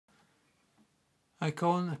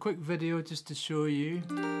icon, a quick video just to show you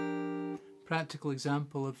practical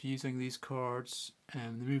example of using these chords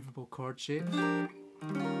and the movable chord shapes.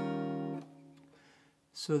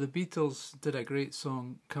 So the Beatles did a great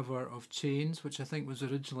song cover of Chains, which I think was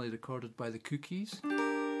originally recorded by the Cookies.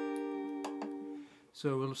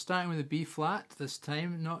 So we're starting with a B flat this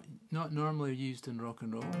time, not normally used in rock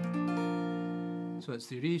and roll. So it's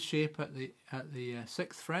the re shape at the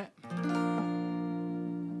 6th fret,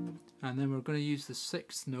 and then we're going to use the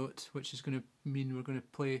 6th note, which is going to mean we're going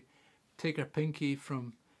to take our pinky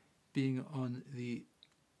from being on the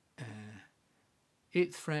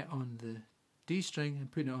 8th fret on the D string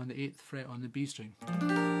and putting it on the 8th fret on the B string,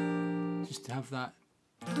 just to have that.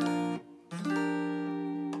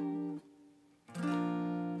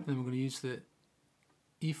 Then we're going to use the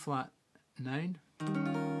E flat 9,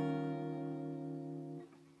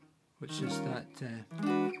 which is that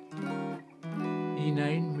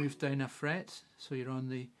E9 moved down a fret, so you're on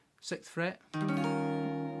the 6th fret.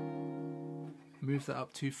 Move that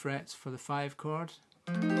up 2 frets for the 5 chord,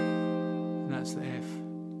 and that's the F.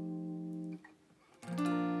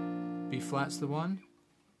 B flat's the 1,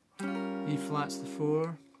 E flat's the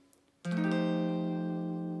 4,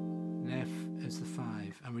 and F is the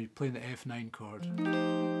 5, and we're playing the F9 chord.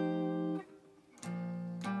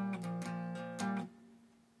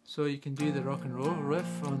 So you can do the rock and roll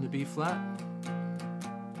riff on the B flat.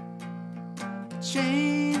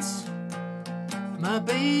 Chains, my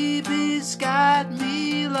baby's got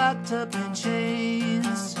me locked up in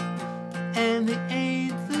chains, and the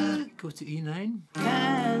 8th, go to E9,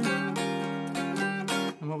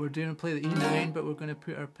 and what we're doing, we'll play the E9, but we're going to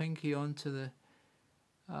put our pinky onto the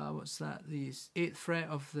what's that? The 8th fret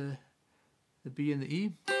of the B and the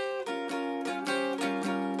E.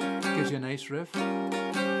 Gives you a nice riff.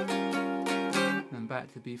 And back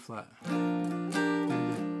to the B flat.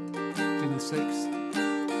 And do the 6th.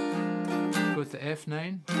 Go to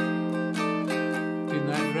F9. Do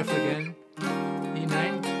that riff again.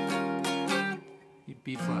 E9.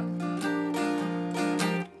 B flat.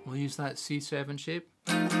 We'll use that C7 shape,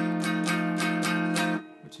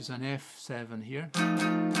 which is an F7 here.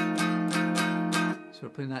 So we're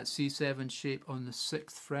playing that C7 shape on the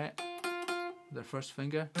 6th fret with our first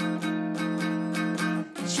finger.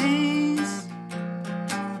 Chains,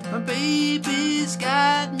 my baby's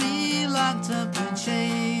got me locked up in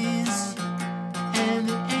chains, and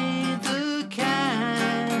it ain't the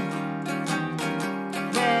kind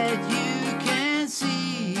that you can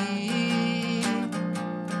see.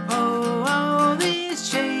 Oh, all these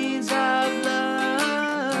chains of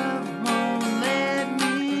love won't let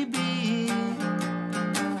me be.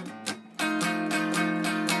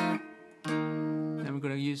 Then we're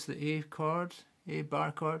going to use the A chord, A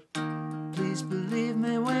bar chord. Please believe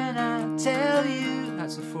me when I tell you,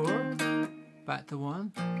 that's a 4. Back to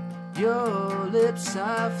 1. Your lips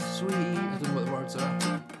are sweet. I don't know what the words are.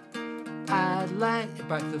 I'd like,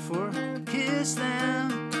 back to the 4. Kiss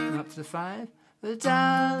them. And up to the 5. But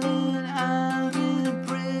darling, I'm in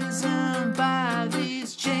prison by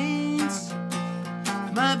these chains.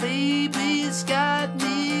 My baby's got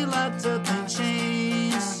me locked up in